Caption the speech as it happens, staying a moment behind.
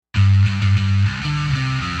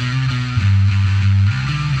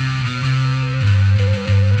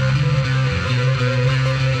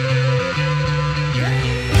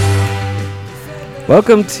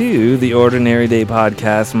Welcome to the Ordinary Day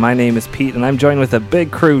Podcast. My name is Pete, and I'm joined with a big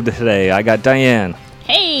crew today. I got Diane.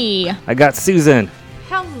 Hey. I got Susan.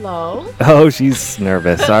 Hello. Oh, she's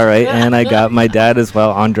nervous. All right. And I got my dad as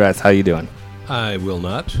well, Andres. How you doing? I will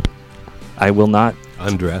not I will not.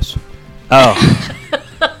 undress. Oh.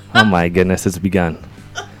 Oh, my goodness. It's begun.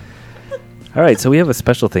 All right. So we have a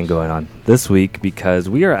special thing going on this week because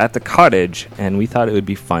we are at the cottage, and we thought it would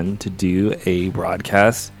be fun to do a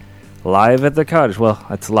broadcast live at the cottage. Well,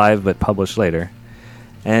 it's live, but published later.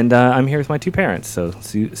 And I'm here with my two parents, so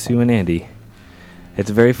Sue and Andy. It's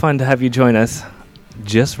very fun to have you join us.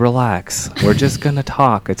 Just relax. We're just going to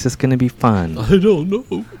talk. It's just going to be fun. I don't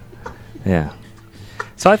know. Yeah.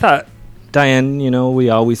 So I thought, Diane, we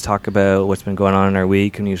always talk about what's been going on in our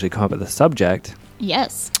week and usually come up with a subject.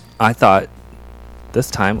 Yes. I thought this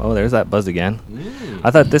time, there's that buzz again. I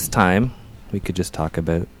thought this time we could just talk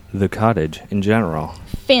about the cottage in general.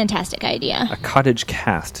 Fantastic idea. A cottage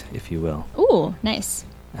cast, if you will. Ooh, nice.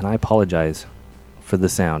 And I apologize for the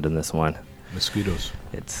sound in this one. Mosquitoes.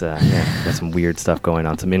 It's, got some weird stuff going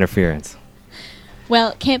on, some interference.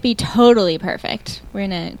 Well, it can't be totally perfect. We're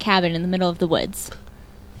in a cabin in the middle of the woods.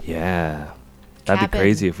 Yeah. That'd be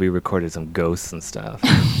crazy if we recorded some ghosts and stuff.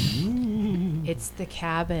 It's the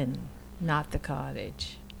cabin, not the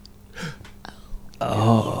cottage.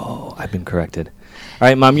 Oh, I've been corrected. All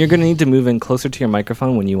right, Mom, you're going to need to move in closer to your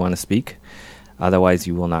microphone when you want to speak. Otherwise,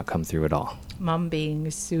 you will not come through at all. Mom being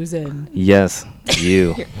Susan. Yes,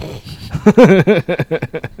 you.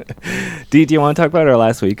 Dee, do you want to talk about our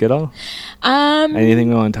last week at all? Anything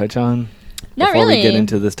we want to touch on? Not before really. we get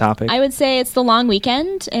into this topic? I would say it's the long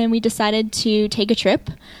weekend, and we decided to take a trip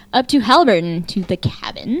up to Haliburton to the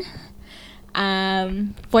cabin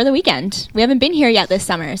for the weekend. We haven't been here yet this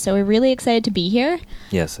summer, so we're really excited to be here.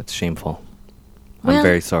 Yes, it's shameful. Well, I'm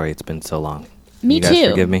very sorry it's been so long. Me you guys too.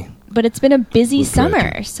 Forgive me. But it's been a busy We're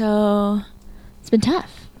summer, correct. so it's been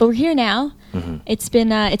tough. But we're here now. Mm-hmm. It's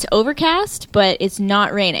been it's overcast, but it's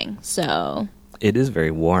not raining, so It is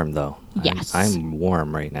very warm, though. Yes. I'm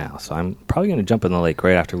warm right now, so I'm probably going to jump in the lake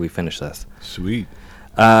right after we finish this. Sweet.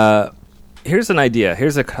 Here's an idea.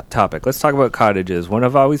 Here's a topic. Let's talk about cottages. What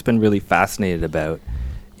I've always been really fascinated about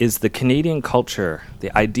is the Canadian culture,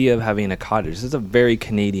 the idea of having a cottage. This is a very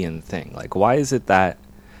Canadian thing. Like, why is it that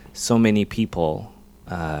so many people,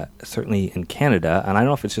 certainly in Canada, and I don't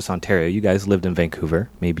know if it's just Ontario, you guys lived in Vancouver,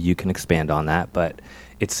 maybe you can expand on that, but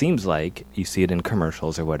it seems like you see it in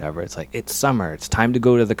commercials or whatever. It's like, it's summer, it's time to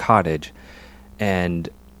go to the cottage. And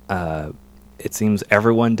it seems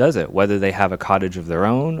everyone does it, whether they have a cottage of their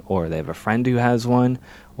own or they have a friend who has one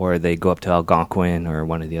or they go up to Algonquin or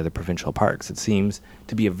one of the other provincial parks. It seems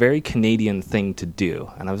to be a very Canadian thing to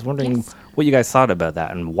do. And I was wondering Yes. what you guys thought about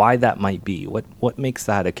that and why that might be. What makes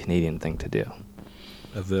that a Canadian thing to do?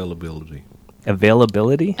 Availability.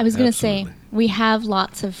 Availability? I was going to say Absolutely. we have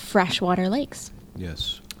lots of freshwater lakes.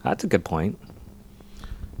 Yes. That's a good point.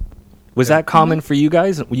 Was that common for you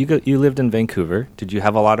guys? You lived in Vancouver. Did you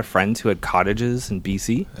have a lot of friends who had cottages in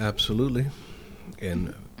BC? Absolutely.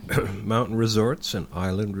 And mountain resorts and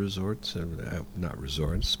island resorts, not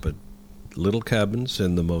resorts, but little cabins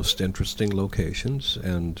in the most interesting locations.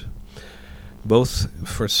 And both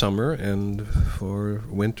for summer and for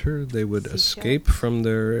winter, they would escape from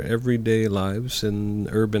their everyday lives in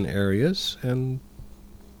urban areas and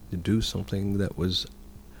do something that was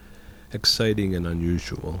exciting and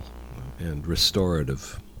unusual and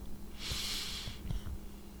restorative.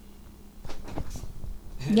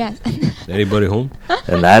 Yes. Anybody home?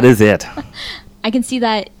 And that is it. I can see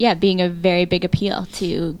that, being a very big appeal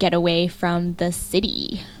to get away from the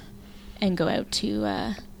city and go out to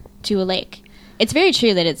a lake. It's very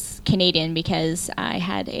true that it's Canadian because I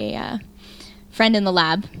had a friend in the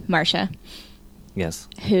lab, Marcia, Yes.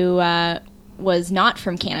 who was not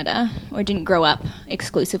from Canada or didn't grow up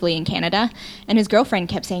exclusively in Canada. And his girlfriend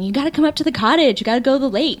kept saying, you got to come up to the cottage. You got to go to the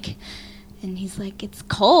lake. And he's like, it's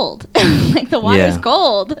cold. Like, the water's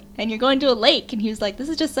cold. And you're going to a lake. And he was like, this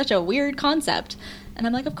is just such a weird concept. And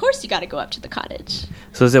I'm like, of course you got to go up to the cottage.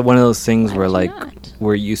 So is it one of those things Why where, would you like, not?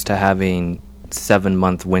 we're used to having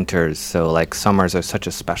 7-month winters, so, like, summers are such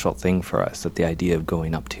a special thing for us that the idea of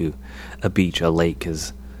going up to a beach, a lake,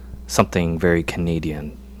 is something very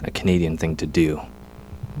Canadian, a Canadian thing to do.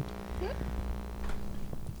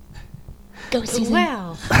 Go, Susan.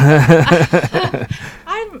 Well,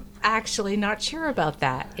 I'm actually not sure about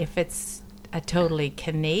that. If it's a totally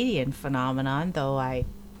Canadian phenomenon, though I,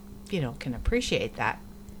 can appreciate that.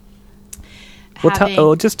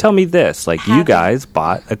 Well, just tell me this. Like, you having- guys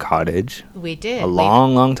bought a cottage We did. a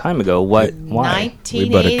long time ago. Why?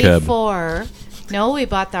 1984. No, we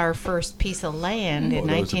bought our first piece of land in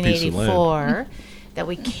that was a piece of 1984. that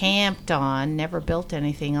we camped on, never built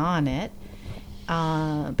anything on it,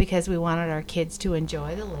 because we wanted our kids to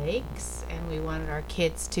enjoy the lakes, and we wanted our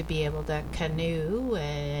kids to be able to canoe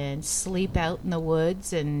and sleep out in the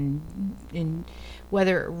woods, and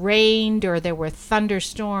whether it rained or there were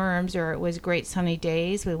thunderstorms or it was great sunny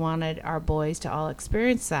days, we wanted our boys to all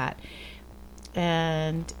experience that.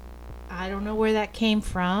 And I don't know where that came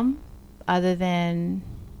from, other than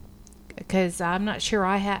because I'm not sure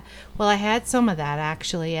I had some of that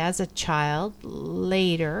actually as a child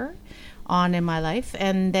later on in my life,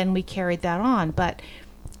 and then we carried that on. But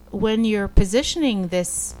when you're positioning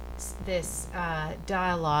this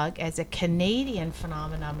dialogue as a Canadian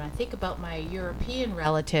phenomenon, I think about my European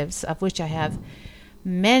relatives, of which I have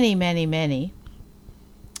many, many, many.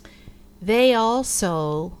 They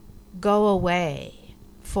also go away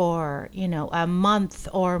for, a month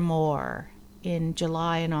or more. In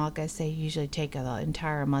July and August, they usually take the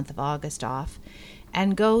entire month of August off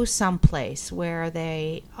and go someplace where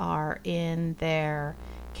they are in their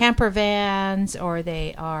camper vans, or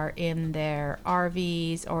they are in their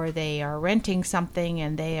RVs, or they are renting something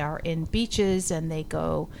and they are in beaches, and they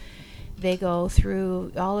go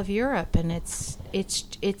through all of Europe. And it's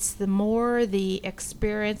the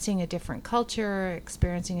experiencing a different culture,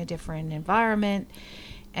 experiencing a different environment,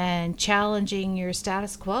 and challenging your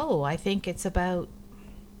status quo. I think it's about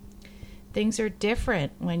things are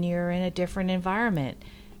different when you're in a different environment.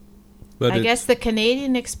 But I guess the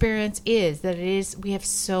Canadian experience is that we have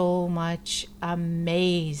so much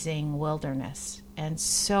amazing wilderness and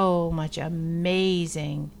so much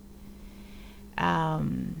amazing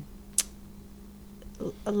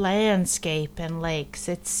landscape and lakes.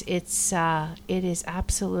 It is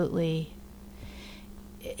absolutely.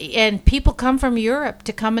 And people come from Europe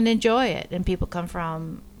to come and enjoy it, and people come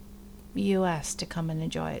from U.S. to come and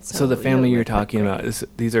enjoy it. So the family you're talking about,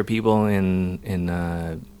 these are people in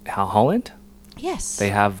Holland? Yes. They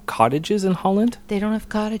have cottages in Holland? They don't have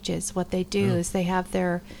cottages. What they do is they have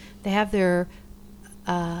their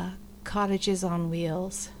cottages on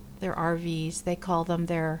wheels, their RVs. They call them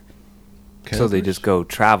their campers? So they just go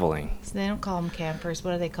traveling. So they don't call them campers.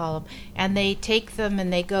 What do they call them? And they take them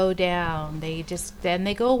and they go down. Then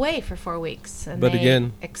they go away for 4 weeks. And but they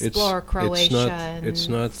again, explore Croatia and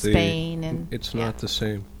Spain. It's not the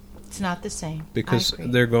same. It's not the same. Because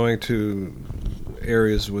they're going to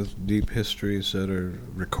areas with deep histories that are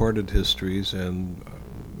recorded histories and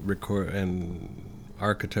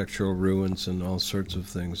architectural ruins and all sorts of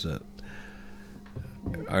things that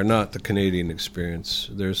are not the Canadian experience.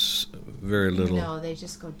 There's very little. No, they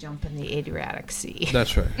just go jump in the Adriatic Sea.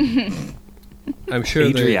 That's right. I'm sure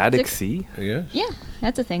Adriatic Sea? Yeah. Yeah,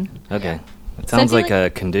 that's a thing. Okay. It sounds like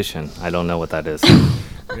a condition. I don't know what that is.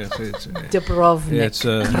 Yes, Dubrovnik, it's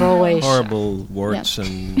Croatia. Horrible warts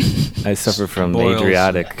and I suffer from boils.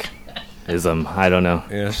 Adriatic-ism. I don't know.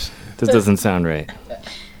 Yes. This doesn't sound right.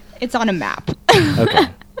 It's on a map. Okay.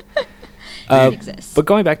 It exists. But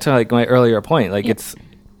going back to my earlier point,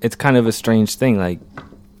 it's kind of a strange thing.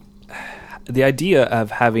 The idea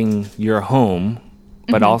of having your home,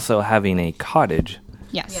 but also having a cottage,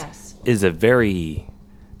 yes, is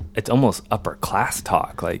it's almost upper class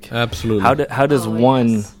talk. Absolutely. How does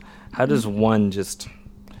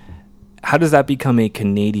that become a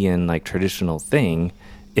Canadian traditional thing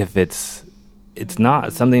if it's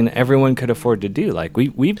not something everyone could afford to do?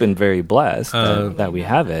 We've been very blessed that we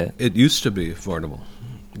have it. It used to be affordable.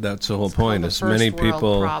 That's the whole point. Is many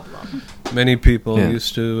people Yeah.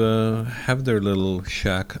 used to have their little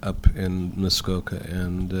shack up in Muskoka,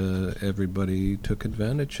 and everybody took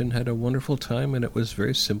advantage and had a wonderful time. And it was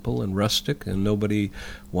very simple and rustic, and nobody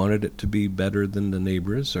wanted it to be better than the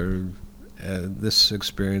neighbors. Or this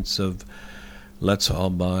experience of let's all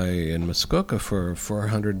buy in Muskoka for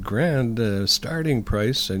 $400,000 starting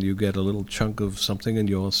price, and you get a little chunk of something, and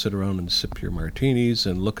you all sit around and sip your martinis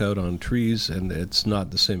and look out on trees, and it's not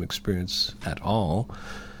the same experience at all.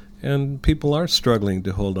 And people are struggling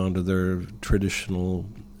to hold on to their traditional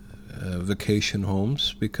vacation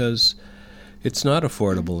homes because it's not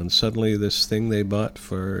affordable, and suddenly this thing they bought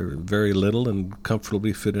for very little and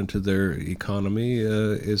comfortably fit into their economy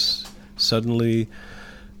is suddenly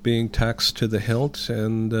being taxed to the hilt,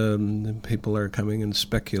 and people are coming and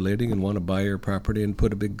speculating and want to buy your property and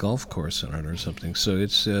put a big golf course on it or something. So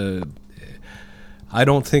it's I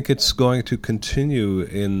don't think it's going to continue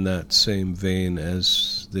in that same vein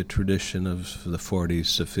as the tradition of the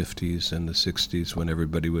 40s, the 50s, and the 60s when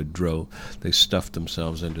everybody would they stuffed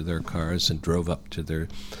themselves into their cars and drove up to their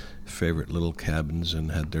favorite little cabins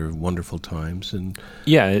and had their wonderful times. And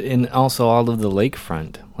Yeah, and also all of the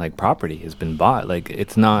lakefront like property has been bought. Like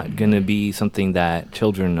it's not going to be something that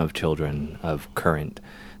children of current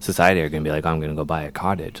society are going to be like, I'm going to go buy a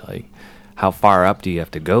cottage. Like, how far up do you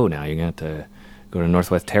have to go now? You're going to have to go to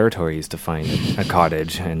Northwest Territories to find a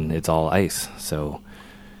cottage, and it's all ice. So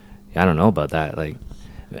I don't know about that. Like,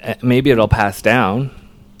 maybe it'll pass down.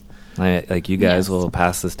 Like you guys Yes. will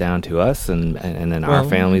pass this down to us, and then our Well,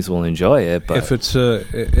 families will enjoy it. But if it's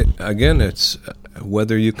again, it's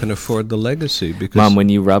whether you can afford the legacy. Because Mom, when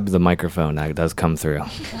you rub the microphone, that does come through.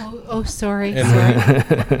 Oh, sorry. And-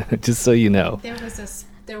 sorry. Just so you know.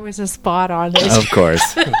 There was a spot on it. Of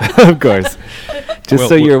course, of course. Just Well,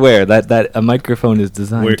 so you're aware that a microphone is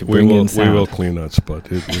designed to bring in sound. we will clean that spot.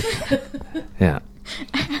 Yeah,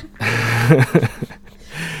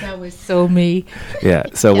 That was so me. yeah.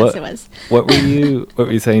 So Yes, it was. what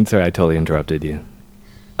were you saying? Sorry, I totally interrupted you.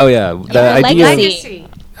 Oh yeah, the Yeah, idea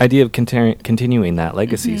legacy. of continuing that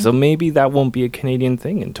legacy. So maybe that won't be a Canadian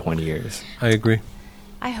thing in 20 years. I agree.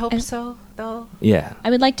 I hope so, though. Yeah.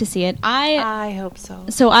 I would like to see it. I hope so.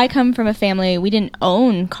 So I come from a family, we didn't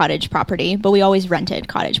own cottage property, but we always rented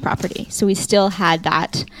cottage property. So we still had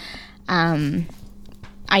that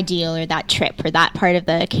ideal or that trip or that part of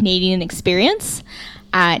the Canadian experience.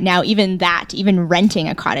 Now, even renting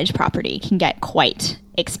a cottage property can get quite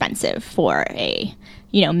expensive for a,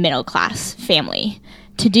 middle class family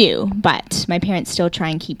to do. But my parents still try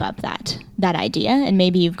and keep up that idea. And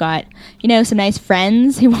maybe you've got, some nice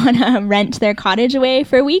friends who want to rent their cottage away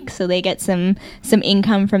for a week, so they get some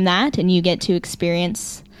income from that, and you get to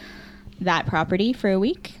experience that property for a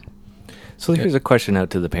week. So here's a question out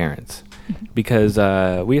to the parents, because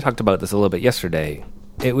we talked about this a little bit yesterday.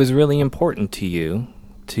 It was really important to you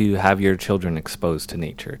to have your children exposed to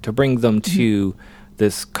nature, to bring them to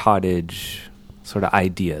this cottage sort of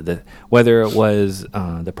idea, that whether it was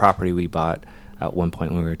the property we bought at one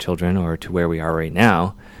point when we were children or to where we are right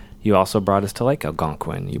now. You also brought us to Lake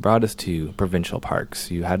Algonquin. You brought us to provincial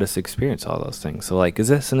parks. You had us experience all those things. So, is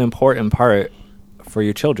this an important part for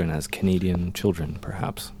your children as Canadian children,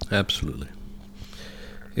 perhaps? Absolutely.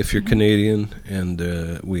 If you're Canadian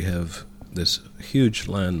and we have this huge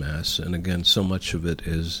landmass, and again, so much of it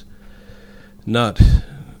is not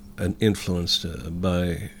influenced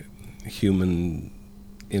by human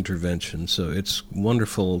intervention, so it's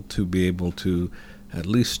wonderful to be able to at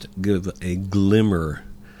least give a glimmer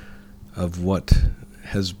of what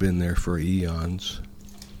has been there for eons,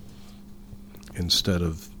 instead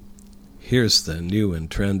of here's the new and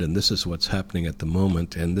trend and this is what's happening at the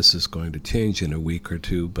moment and this is going to change in a week or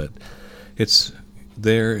two, but it's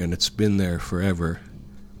there and it's been there forever,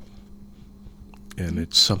 and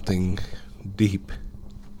it's something deep.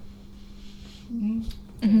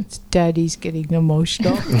 It's Daddy's getting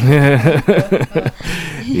emotional.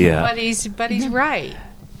 Yeah. But he's right.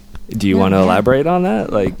 Do you want to elaborate on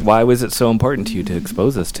that? Why was it so important to you to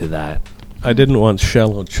expose us to that? I didn't want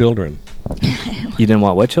shallow children. You didn't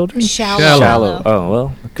want what children? Shallow. Oh,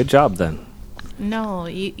 well, good job then. No,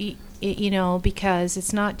 you because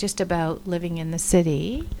it's not just about living in the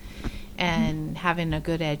city and having a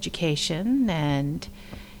good education and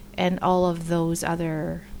all of those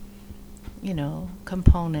other,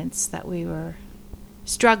 components that we were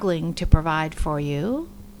struggling to provide for you,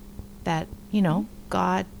 that,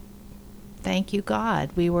 God, thank you, God,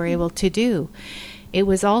 we were able to do. It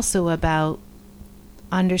was also about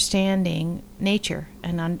understanding nature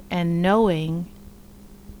and knowing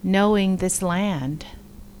this land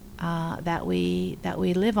that we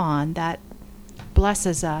live on, that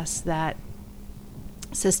blesses us, that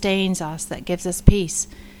sustains us, that gives us peace.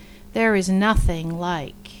 There is nothing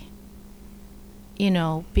like,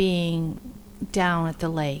 being down at the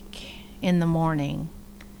lake in the morning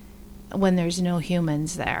when there's no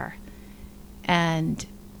humans there and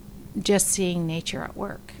just seeing nature at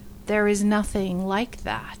work. There is nothing like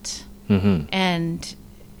that. Mm-hmm. And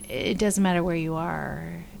it doesn't matter where you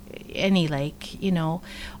are, any lake,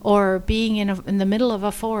 or being in the middle of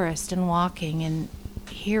a forest and walking and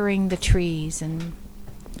hearing the trees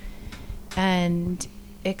and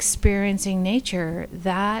experiencing nature.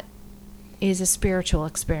 That is a spiritual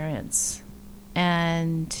experience.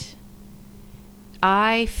 And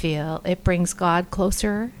I feel it brings God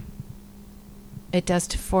closer. It does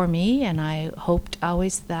for me, and I hoped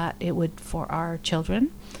always that it would for our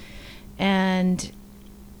children, and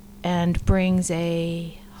brings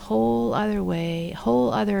a whole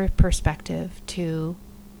other perspective to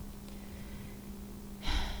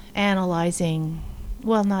analyzing.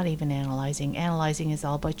 Well, not even analyzing. Analyzing is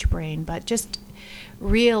all about your brain, but just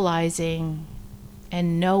realizing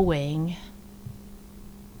and knowing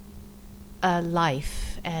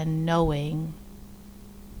life and knowing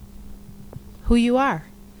who you are.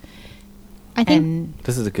 I think And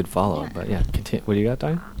This is a good follow-up, but yeah, continue. What do you got,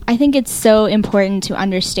 Diane? I think it's so important to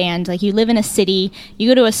understand, like, you live in a city, you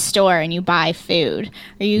go to a store and you buy food,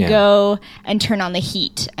 or you Yeah. go and turn on the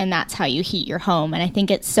heat, and that's how you heat your home. And I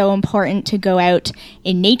think it's so important to go out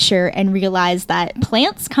in nature and realize that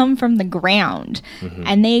plants come from the ground,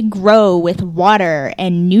 and they grow with water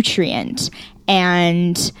and nutrient.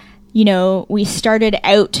 And, you know, we started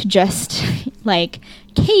out just like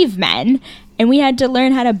cavemen, and we had to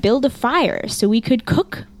learn how to build a fire so we could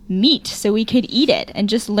cook meat, so we could eat it, and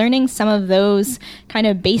just learning some of those kind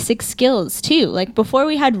of basic skills too. Like, before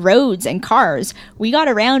we had roads and cars, we got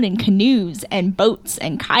around in canoes and boats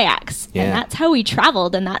and kayaks, Yeah. and that's how we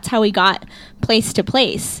traveled, and that's how we got place to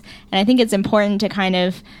place. And I think it's important to kind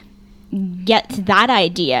of get that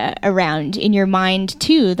idea around in your mind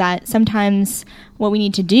too, that sometimes what we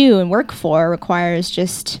need to do and work for requires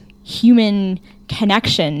just human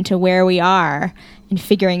connection to where we are and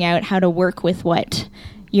figuring out how to work with what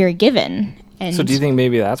you're given. And So do you think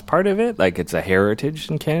maybe that's part of it? Like, it's a heritage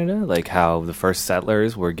in Canada? Like how the first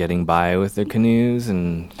settlers were getting by with their canoes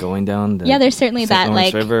and going down the Yeah, there's certainly St. that,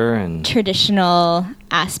 Lawrence like, River and traditional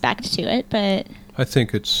aspect to it, but I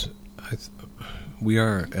think we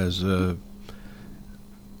are, as a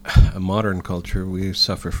modern culture, we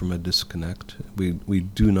suffer from a disconnect. We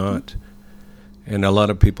do not, and a lot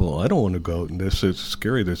of people, I don't want to go out in this. It's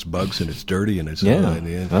scary. There's bugs and it's dirty and it's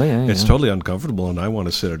it's totally uncomfortable. And I want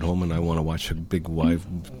to sit at home and I want to watch a big wide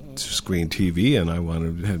screen TV and I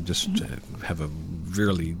want to have a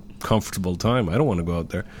really comfortable time. I don't want to go out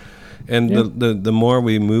there. And the more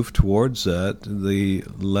we move towards that, the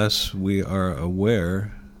less we are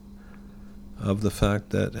aware of the fact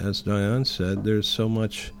that, as Diane said, there's so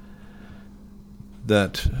much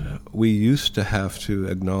that we used to have to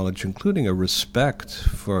acknowledge, including a respect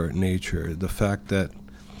for nature, the fact that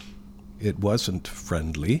it wasn't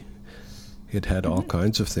friendly. It had all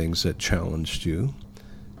kinds of things that challenged you.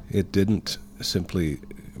 It didn't simply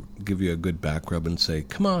give you a good back rub and say,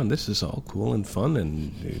 come on, this is all cool and fun,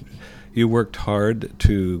 and you worked hard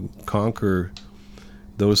to conquer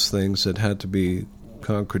those things that had to be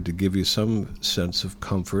conquered to give you some sense of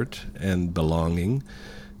comfort and belonging.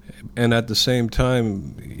 And at the same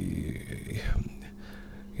time,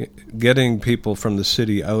 getting people from the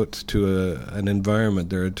city out to an environment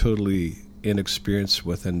they're totally inexperienced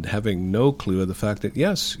with and having no clue of the fact that,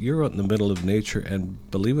 yes, you're out in the middle of nature,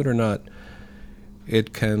 and believe it or not,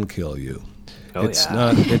 it can kill you. It's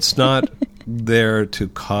not there to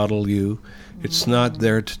coddle you. It's not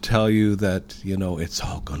there to tell you that, it's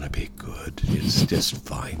all going to be good. It's just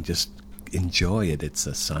fine. Just enjoy it. It's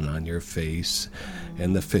the sun on your face,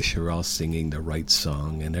 and the fish are all singing the right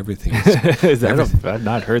song, and everything. I've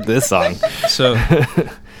not heard this song. So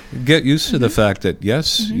get used to the fact that,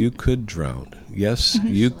 yes, you could drown. Yes,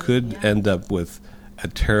 you could end up with a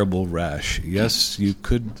terrible rash. Yes, you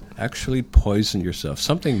could actually poison yourself.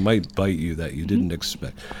 Something might bite you that you didn't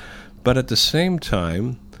expect. But at the same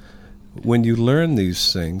time, when you learn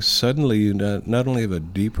these things, suddenly you not only have a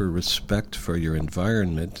deeper respect for your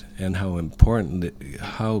environment and how important,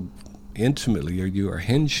 how intimately you are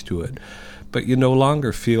hinged to it, but you no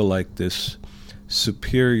longer feel like this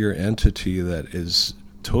superior entity that is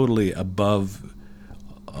totally above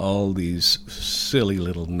all these silly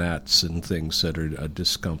little gnats and things that are a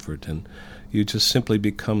discomfort, and you just simply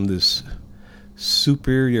become this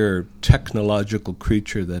superior technological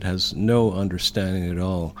creature that has no understanding at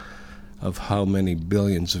all of how many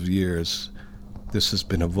billions of years this has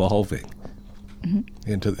been evolving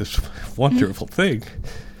into this wonderful thing.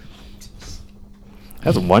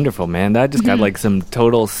 That's wonderful, man. That just got like some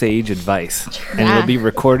total sage advice. And it'll be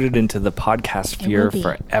recorded into the podcast sphere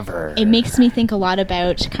forever. It makes me think a lot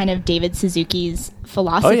about kind of David Suzuki's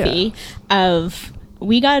philosophy of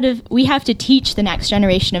we have to teach the next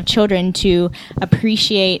generation of children to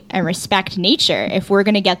appreciate and respect nature if we're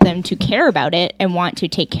going to get them to care about it and want to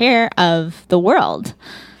take care of the world.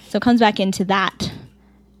 So it comes back into that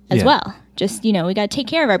as well. Just, we got to take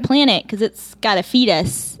care of our planet because it's got to feed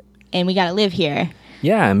us and we got to live here.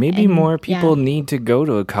 Yeah, maybe more people need to go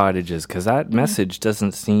to cottages because that message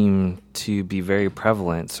doesn't seem to be very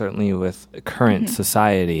prevalent, certainly with current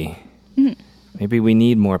society. Maybe we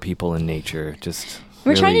need more people in nature.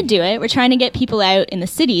 We're trying to do it. We're trying to get people out in the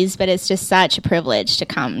cities, but it's just such a privilege to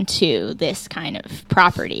come to this kind of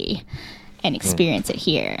property and experience it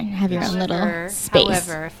here and have your own little space.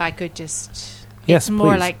 However, if I could just... Yes, it's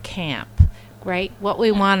more please. like camp, right? What we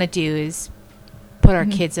want to do is put our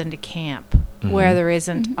kids into camp where there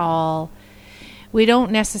isn't all... We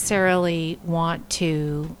don't necessarily want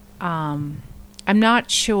to I'm not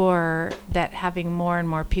sure that having more and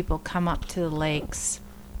more people come up to the lakes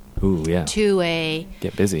Ooh, yeah. to a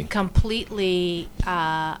Get busy. completely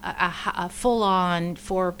a full-on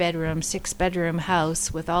 4-bedroom, 6-bedroom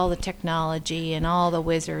house with all the technology and all the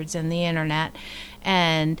wizards and the internet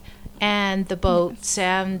and the boats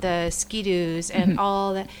and the ski-doos and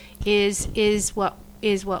all that is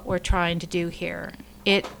what we're trying to do here.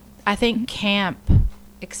 I think camp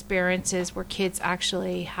experiences where kids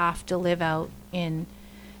actually have to live out in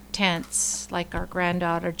tents like our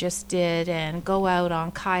granddaughter just did and go out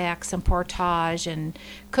on kayaks and portage and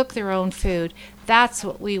cook their own food. That's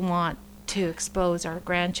what we want to expose our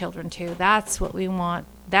grandchildren to. That's what we want.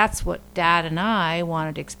 That's what Dad and I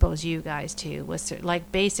wanted to expose you guys to, was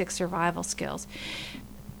like basic survival skills.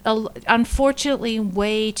 Unfortunately,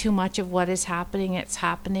 way too much of what is happening, it's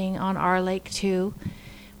happening on our lake too.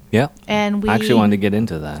 Yeah. And I actually wanted to get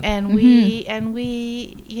into that. And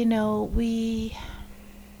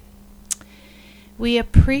we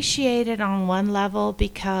appreciate it on one level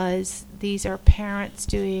because these are parents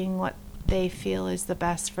doing what they feel is the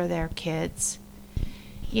best for their kids.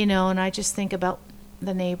 And I just think about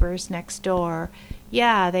the neighbors next door.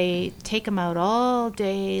 Yeah, they take them out all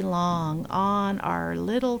day long on our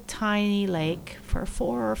little tiny lake for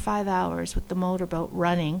 4 or 5 hours with the motorboat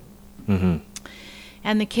running. Mm-hmm.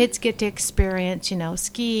 And the kids get to experience,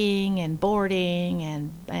 skiing and boarding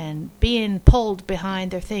and being pulled behind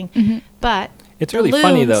their thing. Mm-hmm. But it's really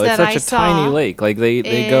funny, though. It's such a tiny lake. Like, they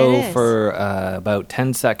go for about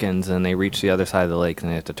 10 seconds, and they reach the other side of the lake, and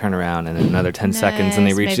they have to turn around, and then another 10 seconds, and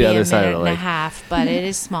they reach the other side of the lake. Maybe a minute and a half, but it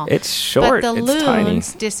is small. It's short. But the it's tiny.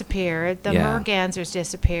 loons disappeared. The mergansers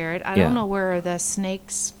disappeared. I don't know where the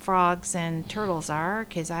snakes, frogs, and turtles are,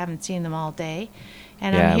 because I haven't seen them all day.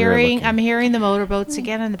 And I'm hearing the motorboats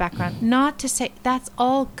again in the background. Not to say that's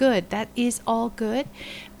all good. That is all good.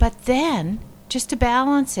 But then, just to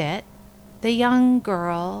balance it, the young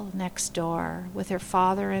girl next door with her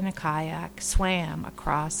father in a kayak swam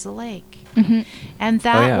across the lake. Mm-hmm. And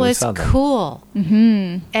that was cool.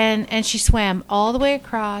 Mm-hmm. And she swam all the way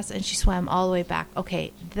across and she swam all the way back.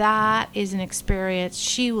 Okay, that is an experience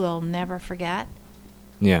she will never forget.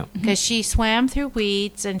 Yeah. Because she swam through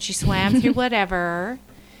weeds and she swam through whatever.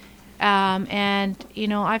 And,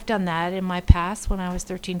 I've done that in my past when I was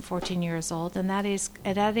 13, 14 years old. And that is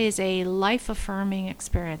a life-affirming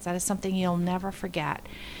experience. That is something you'll never forget.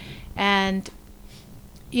 And,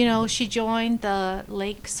 she joined the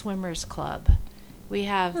Lake Swimmers Club. We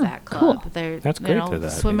have that club. Cool. That's great for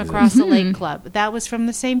that. Swim Across the Lake Club. That was from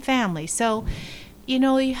the same family. So...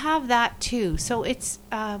 you have that too. So it's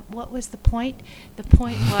what was the point? The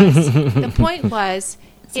point was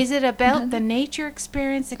is it about the nature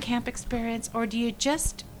experience, the camp experience, or do you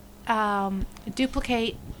just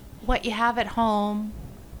duplicate what you have at home?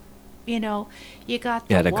 You got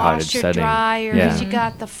the washer dryers, you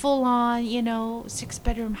got the full on,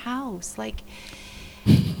 6-bedroom house. Like,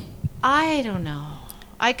 I don't know.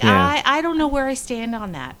 I don't know where I stand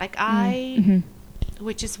on that. Like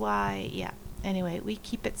which is why, Anyway, we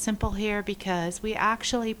keep it simple here because we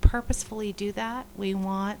actually purposefully do that. We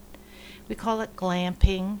call it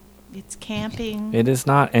glamping. It's camping. It is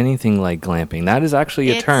not anything like glamping. That is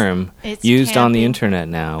actually a term used on the internet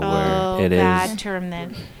now, where it is. Bad term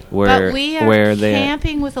then. But we are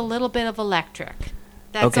camping with a little bit of electric.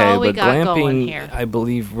 That's all we got glamping, going here. I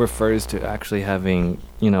believe, refers to actually having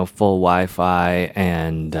full Wi-Fi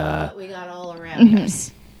and. We got all around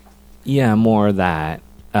us. Yeah, more of that.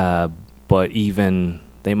 But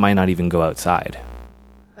they might not even go outside.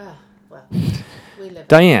 We live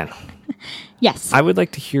Diane. Yes. I would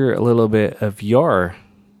like to hear a little bit of your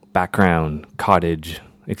background cottage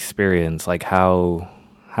experience. Like, how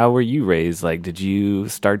were you raised? Like, did you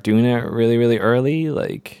start doing it really, really early?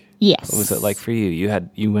 Like, yes. What was it like for you?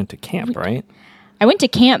 You went to camp, right? I went to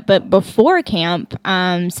camp, but before camp,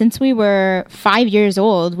 since we were 5 years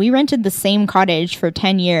old, we rented the same cottage for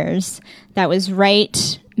 10 years. That was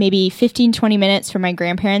right maybe 15, 20 minutes from my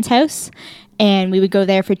grandparents' house. And we would go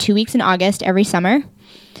there for 2 weeks in August every summer.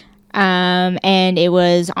 And it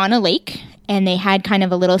was on a lake, and they had kind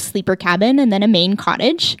of a little sleeper cabin and then a main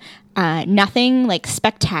cottage. Nothing like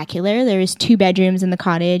spectacular. There's 2 bedrooms in the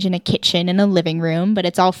cottage and a kitchen and a living room, but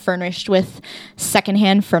it's all furnished with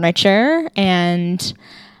secondhand furniture. And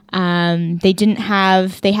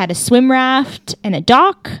they had a swim raft and a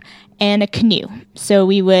dock and a canoe. So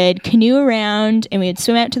we would canoe around and we would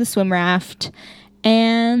swim out to the swim raft,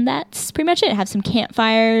 and that's pretty much it. Have some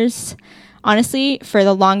campfires. Honestly, for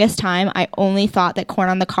the longest time, I only thought that corn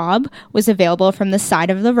on the cob was available from the side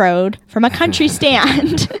of the road from a country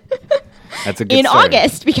stand. That's a good in start.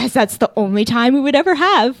 August, because that's the only time we would ever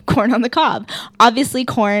have corn on the cob. Obviously,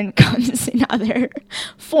 corn comes in other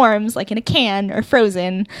forms, like in a can or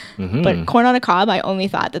frozen. But corn on a cob, I only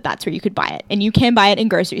thought that that's where you could buy it. And you can buy it in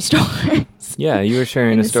grocery stores. Yeah, you were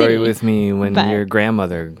sharing in a the story city, with me when but- your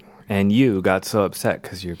grandmother and you got so upset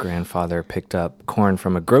because your grandfather picked up corn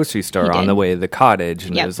from a grocery store He on did. the way to the cottage.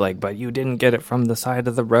 And it Yep. was like, but you didn't get it from the side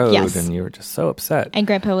of the road. Yes. And you were just so upset. And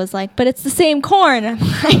Grandpa was like, but it's the same corn. I'm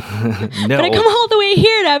like, No. but I come all the way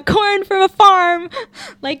here to have corn from a farm,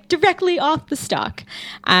 like directly off the stalk.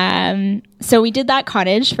 So we did that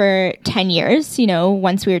cottage for 10 years. You know,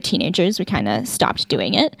 once we were teenagers, we kind of stopped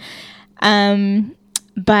doing it.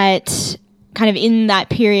 But kind of in that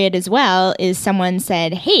period as well is someone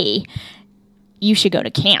said, hey, you should go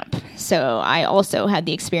to camp. So I also had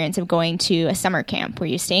the experience of going to a summer camp where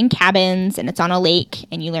you stay in cabins and it's on a lake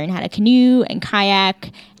and you learn how to canoe and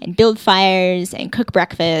kayak and build fires and cook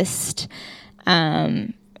breakfast,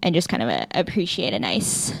 and just kind of appreciate a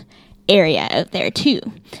nice area out there too.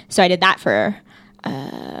 So I did that for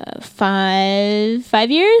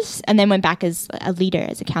 5 years and then went back as a leader,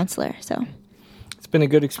 as a counselor. So It's been a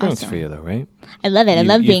good experience Awesome. for you, though, right? I love it. I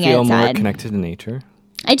love being you feel more outside. connected to nature.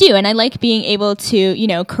 I do, and I like being able to, you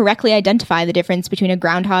know, correctly identify the difference between a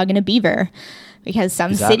groundhog and a beaver. Because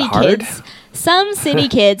some Is that city hard?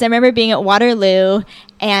 kids, I remember being at Waterloo,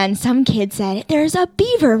 and some kid said, there's a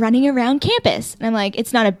beaver running around campus. And I'm like,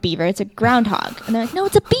 it's not a beaver, it's a groundhog. And they're like, no,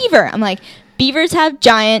 it's a beaver. I'm like, beavers have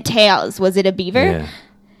giant tails. Was it a beaver? Yeah.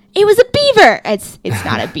 It was a beaver. It's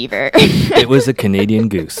not a beaver. It was a Canadian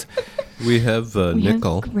goose. We have We have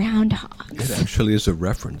nickel. groundhogs. It actually is a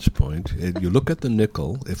reference point. You look at the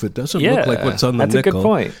nickel. If it doesn't Yeah, look like what's on the that's a good nickel,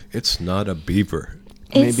 point. it's not a beaver.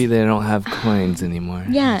 It's- Maybe they don't have coins anymore.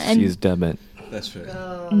 Yeah, Just and- use debit. That's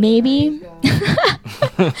right. Maybe.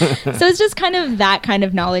 So it's just kind of that kind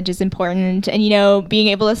of knowledge is important, and you know, being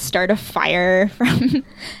able to start a fire from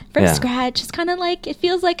Yeah. scratch is kind of like, it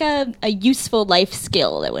feels like a useful life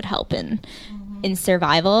skill that would help in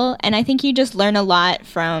survival. And I think you just learn a lot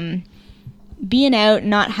from being out,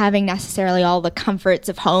 not having necessarily all the comforts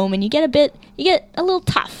of home, and you get a little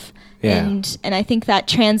tough. Yeah. And I think that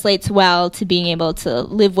translates well to being able to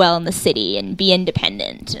live well in the city and be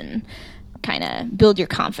independent and kind of build your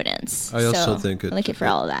confidence. I also So think I like it for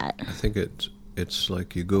all of that. I think it's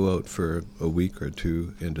like you go out for a week or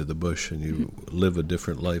two into the bush and you live a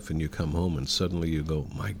different life, and you come home and suddenly you go,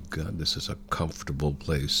 my God, this is a comfortable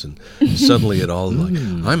place, and suddenly it all like,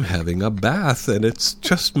 I'm having a bath and it's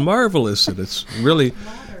just marvelous, and it's really,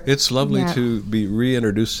 it's lovely Yeah. to be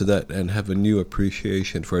reintroduced to that and have a new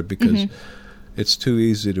appreciation for it, because it's too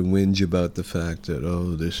easy to whinge about the fact that,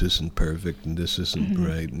 oh, this isn't perfect and this isn't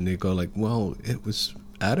right, and you go like, well, it was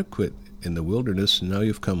adequate in the wilderness, and now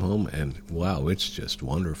you've come home and wow, it's just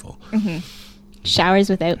wonderful. Showers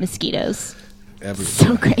without mosquitoes. Every-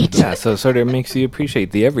 So great. Yeah, so it sort of makes you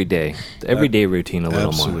appreciate the everyday routine a little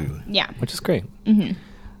Absolutely. more, Yeah. which is great. I'm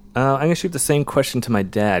going to shoot the same question to my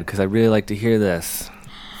dad because I really like to hear this.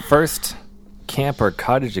 First camp or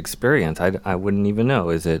cottage experience, I wouldn't even know.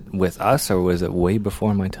 Is it with us or was it way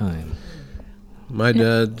before my time? My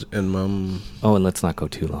dad and mom Oh, and let's not go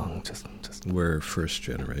too long. Just were first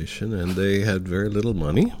generation, and they had very little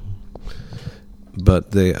money,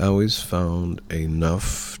 but they always found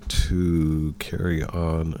enough to carry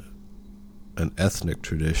on an ethnic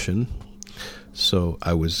tradition. So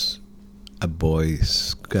I was a Boy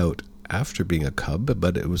Scout after being a Cub,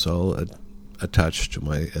 but it was all attached to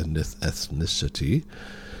my ethnicity.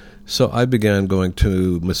 So I began going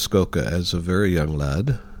to Muskoka as a very young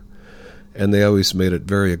lad, and they always made it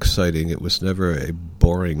very exciting. It was never a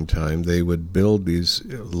boring time. They would build these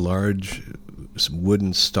large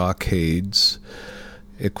wooden stockades,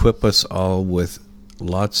 equip us all with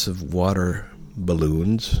lots of water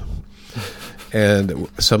balloons, and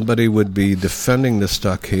somebody would be defending the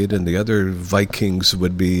stockade, and the other Vikings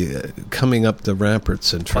would be coming up the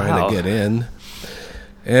ramparts and trying Wow. to get in.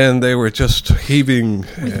 And they were just heaving.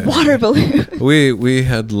 Water balloon. We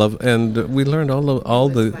had love, and we learned all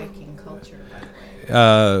the. Viking culture.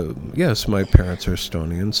 Yes, my parents are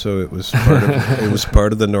Estonian, so it was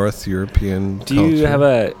part of the North European do culture. you have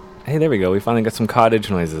a... Hey, there we go. We finally got some cottage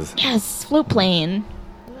noises. Yes, float plane.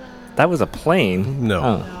 That was a plane? No.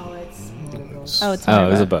 Oh, No, it's Oh, it's Oh, not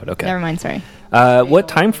it was a boat. Okay. Never mind, sorry. What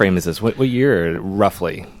time frame is this? What year,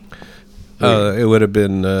 roughly? It would have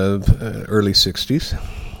been early 60s.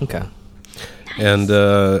 Okay. And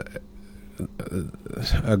a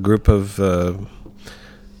group of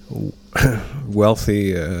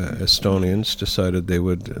wealthy Estonians decided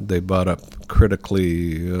they bought up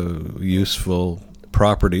critically useful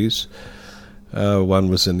properties One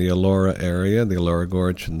was in the Elora area, the Elora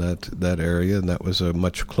Gorge, and that area, and that was a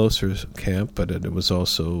much closer camp, but it was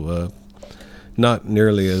also not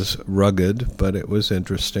nearly as rugged, but it was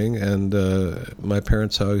interesting. And my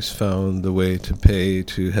parents always found the way to pay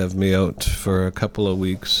to have me out for a couple of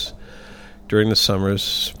weeks during the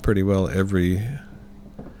summers, pretty well every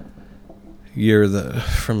year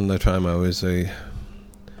from the time I was a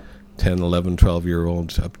 10, 11,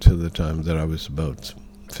 12-year-old up to the time that I was about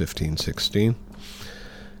 15, 16.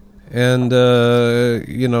 And,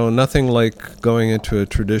 nothing like going into a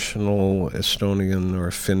traditional Estonian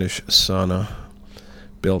or Finnish sauna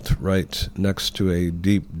built right next to a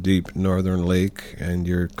deep, deep northern lake, and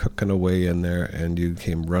you're cooking away in there, and you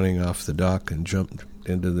came running off the dock and jumped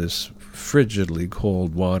into this frigidly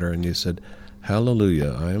cold water, and you said,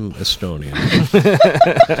 "Hallelujah, I'm Estonian."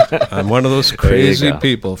 I'm one of those crazy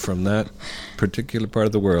people from that particular part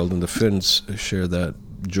of the world, and the Finns share that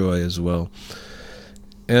joy as well.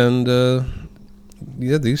 And,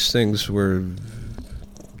 these things were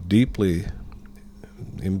deeply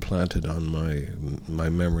implanted on my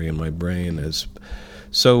memory and my brain.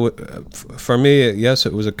 For me, yes,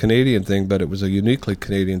 it was a Canadian thing, but it was a uniquely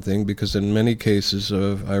Canadian thing, because in many cases,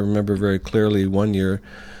 I remember very clearly one year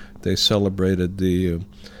they celebrated the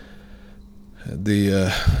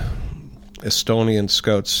Estonian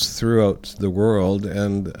Scouts throughout the world,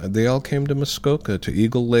 and they all came to Muskoka, to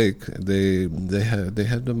Eagle Lake. They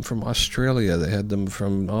had them from Australia. They had them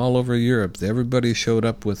from all over Europe. Everybody showed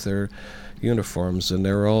up with their uniforms, and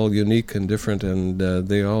they were all unique and different, and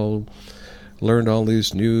they all learned all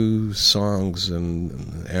these new songs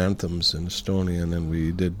and anthems in Estonian, and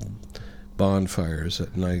we did bonfires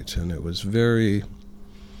at night, and it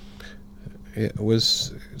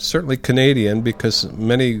was certainly Canadian, because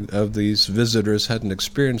many of these visitors hadn't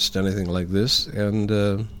experienced anything like this, and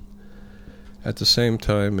at the same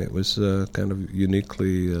time it was kind of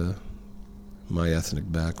uniquely my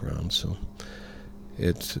ethnic background. So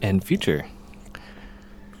and future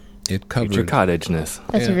cottageness.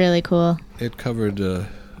 That's really cool. It covered a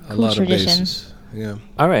cool lot tradition. of bases. Yeah.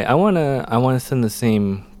 All right, I wanna send the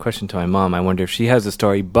same question to my mom. I wonder if she has a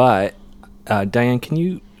story. But Diane, can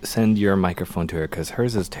you send your microphone to her, because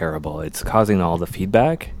hers is terrible. It's causing all the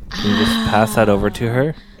feedback. Can you just pass that over to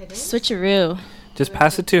her? Switcheroo. Just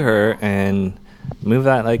pass it to her and move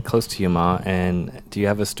that like close to you, Ma. And do you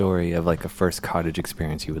have a story of like a first cottage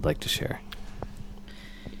experience you would like to share?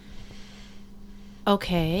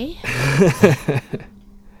 Okay.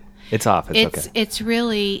 It's off. It's okay. It's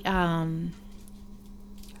really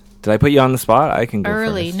Did I put you on the spot? I can go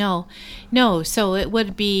early. first. No. So it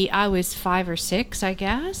would be, I was 5 or 6, I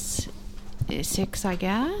guess. 6, I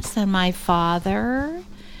guess. And my father,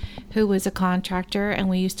 who was a contractor, and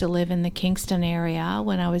we used to live in the Kingston area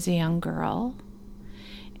when I was a young girl.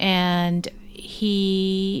 And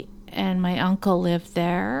he and my uncle lived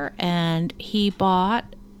there, and he bought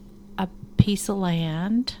a piece of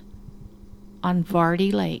land on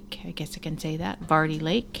Vardy Lake. I guess I can say that, Vardy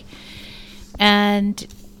Lake. And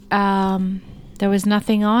there was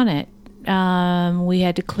nothing on it. We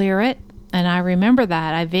had to clear it, and I remember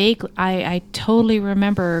that. I totally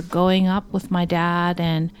remember going up with my dad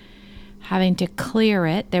and having to clear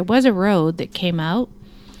it. There was a road that came out,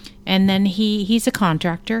 and then he's a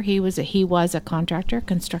contractor. He was a contractor,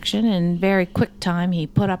 construction, and very quick time he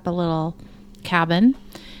put up a little cabin,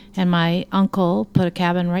 and my uncle put a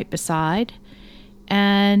cabin right beside.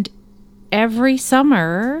 And every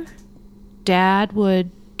summer, Dad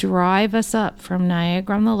would drive us up from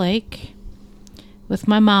Niagara-on-the-Lake with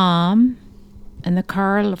my mom and the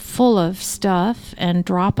car full of stuff, and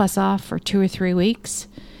drop us off for 2 or 3 weeks.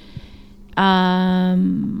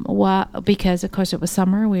 Because of course it was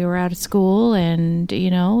summer, we were out of school, and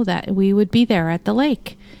that we would be there at the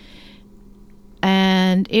lake.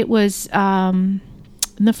 And it was in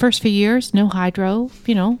the first few years, no hydro,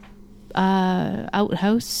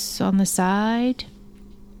 outhouse on the side.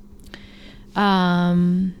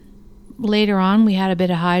 Later on, we had a bit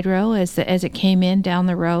of hydro as it came in down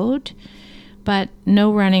the road, but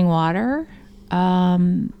no running water.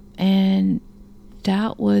 And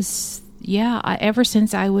that was, ever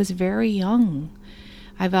since I was very young,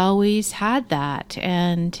 I've always had that.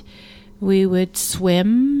 And we would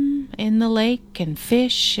swim in the lake and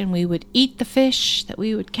fish, and we would eat the fish that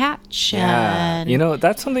we would catch. Yeah,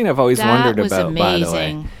 that's something I've always wondered about.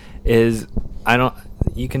 Amazing. By the way,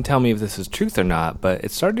 you can tell me if this is truth or not, but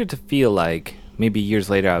it started to feel like maybe years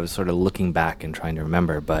later I was sort of looking back and trying to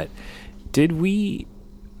remember, but did we,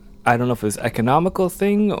 I don't know if it was an economical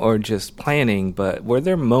thing or just planning, but were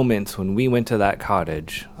there moments when we went to that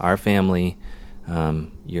cottage, our family,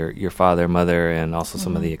 your father, mother, and also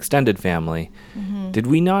some of the extended family. Did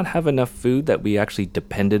we not have enough food that we actually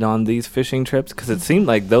depended on these fishing trips? Because it seemed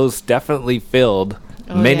like those definitely filled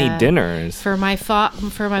many dinners. For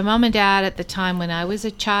my mom and dad at the time when I was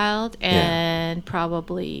a child, and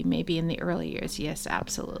probably maybe in the early years, yes,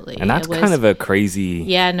 absolutely. And that's kind of a crazy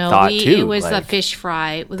thought too. It was like, the fish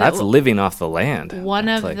fry. That's living off the land. One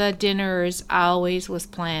of the dinners always was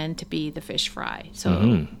planned to be the fish fry.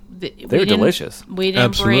 So they were delicious. We didn't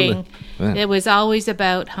Absolutely. bring. It was always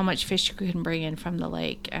about how much fish you can bring in from the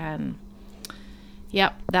lake, and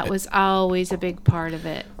that was always a big part of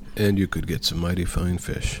it. And you could get some mighty fine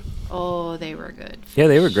fish. Oh, they were good. Yeah,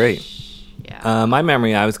 they were great. Yeah. My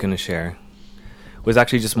memory I was going to share was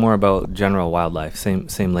actually just more about general wildlife,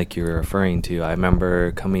 same lake you were referring to. I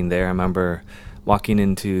remember coming there. I remember walking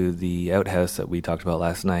into the outhouse that we talked about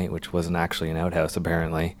last night, which wasn't actually an outhouse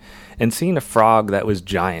apparently, and seeing a frog that was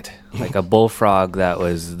giant, like a bullfrog that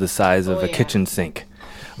was the size of a kitchen sink.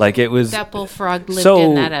 Like it was that bullfrog lived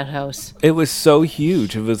in that outhouse. It was so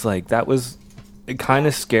huge. It was like that was kind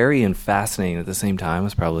of scary and fascinating at the same time. I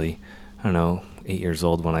was probably, 8 years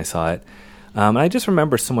old when I saw it. And I just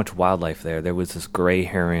remember so much wildlife there. There was this gray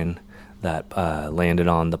heron that landed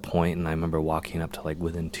on the point, and I remember walking up to like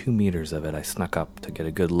within 2 meters of it. I snuck up to get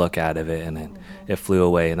a good look at it, and then it flew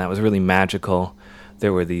away, and that was really magical.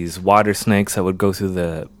 There were these water snakes that would go through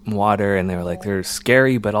the water, and they're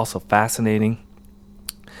scary but also fascinating.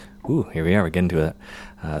 Ooh, here we are. We're getting to it.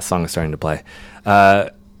 Song is starting to play.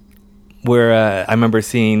 Where I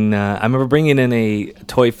remember bringing in a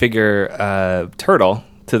toy figure turtle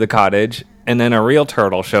to the cottage, and then a real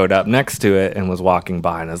turtle showed up next to it and was walking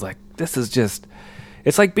by, and I was like, this is just,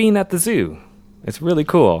 it's like being at the zoo. It's really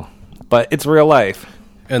cool, but it's real life.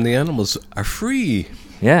 And the animals are free.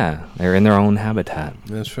 Yeah, they're in their own habitat.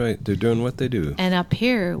 That's right. They're doing what they do. And up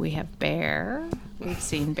here we have bear. We've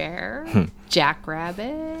seen bear,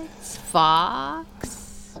 jackrabbits,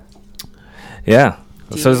 fox. Yeah.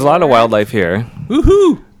 So there's a lot of wildlife here.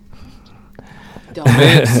 Woohoo!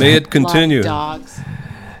 Dogs. May it continue. Dogs.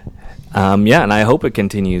 And I hope it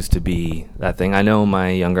continues to be that thing. I know my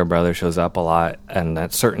younger brother shows up a lot, and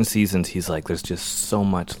at certain seasons he's like, there's just so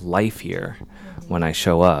much life here when I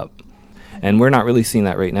show up. And we're not really seeing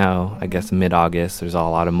that right now. I guess mid-August, there's a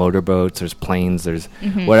lot of motorboats, there's planes, there's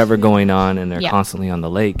whatever going on, and they're constantly on the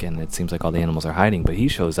lake, and it seems like all the animals are hiding. But he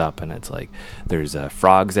shows up, and it's like there's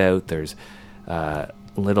frogs out, there's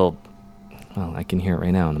little, well, I can hear it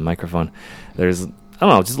right now on the microphone. There's,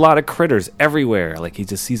 just a lot of critters everywhere. Like he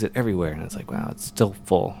just sees it everywhere, and it's like, wow, it's still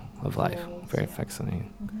full of life. Very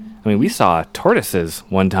fascinating. I mean, we saw tortoises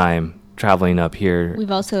one time traveling up here. We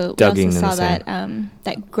also dugging saw in the sand.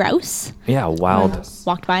 that grouse. Yeah, wild.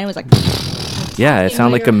 Walked by and was like, yeah, it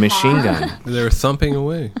sounded like a machine gun. They're thumping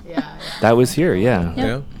away. That was here, yeah.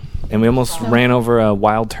 Yeah. And we almost ran over a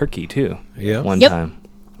wild turkey too. Yeah. One time,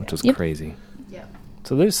 which was crazy.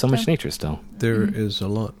 So there's so much nature still. There is a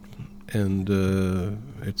lot, and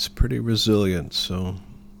it's pretty resilient. So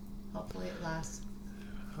Hopefully it lasts.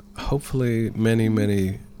 hopefully many,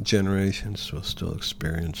 many generations will still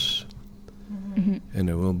experience, and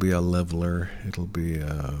it will be a leveler. It'll be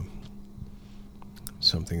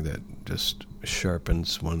something that just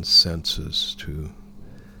sharpens one's senses to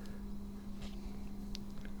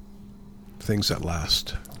things that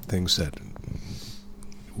last, things that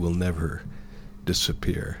will never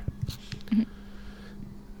disappear.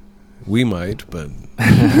 We might, but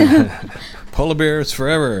polar bears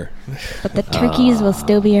forever. but the turkeys will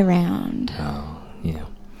still be around. Oh, yeah.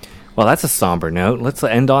 Well, that's a somber note. Let's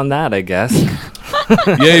end on that, I guess.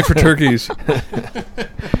 Yay for turkeys.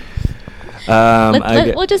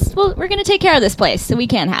 We're gonna take care of this place, so we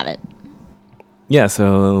can have it. Yeah.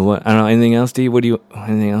 So I don't know. Anything else, Dee?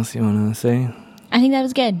 Anything else you want to say? I think that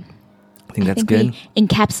was good. I think that's good. We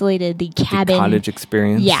encapsulated the cabin, the cottage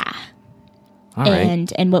experience. Yeah. All right.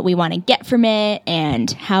 And what we want to get from it, and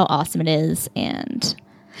how awesome it is, and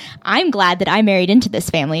I'm glad that I married into this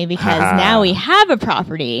family because now we have a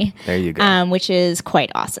property. There you go. Which is quite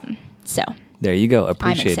awesome. So there you go.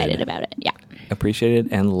 Appreciated. I'm excited about it. Yeah. Appreciated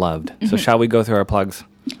and loved. So shall we go through our plugs?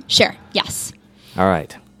 Sure. Yes. All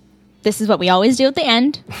right. This is what we always do at the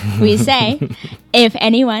end. We say, if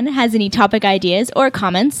anyone has any topic ideas or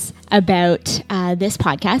comments about this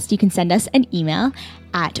podcast, you can send us an email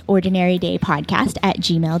at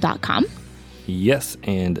ordinarydaypodcast@gmail.com. Yes,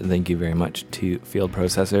 and thank you very much to Field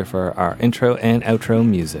Processor for our intro and outro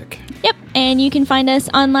music. Yep, and you can find us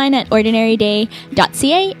online at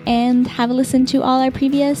ordinaryday.ca and have a listen to all our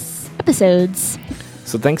previous episodes.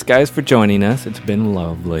 So thanks, guys, for joining us. It's been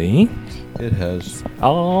lovely. It has.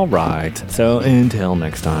 All right. So until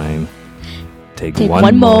next time, take Take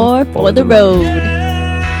one more for the road.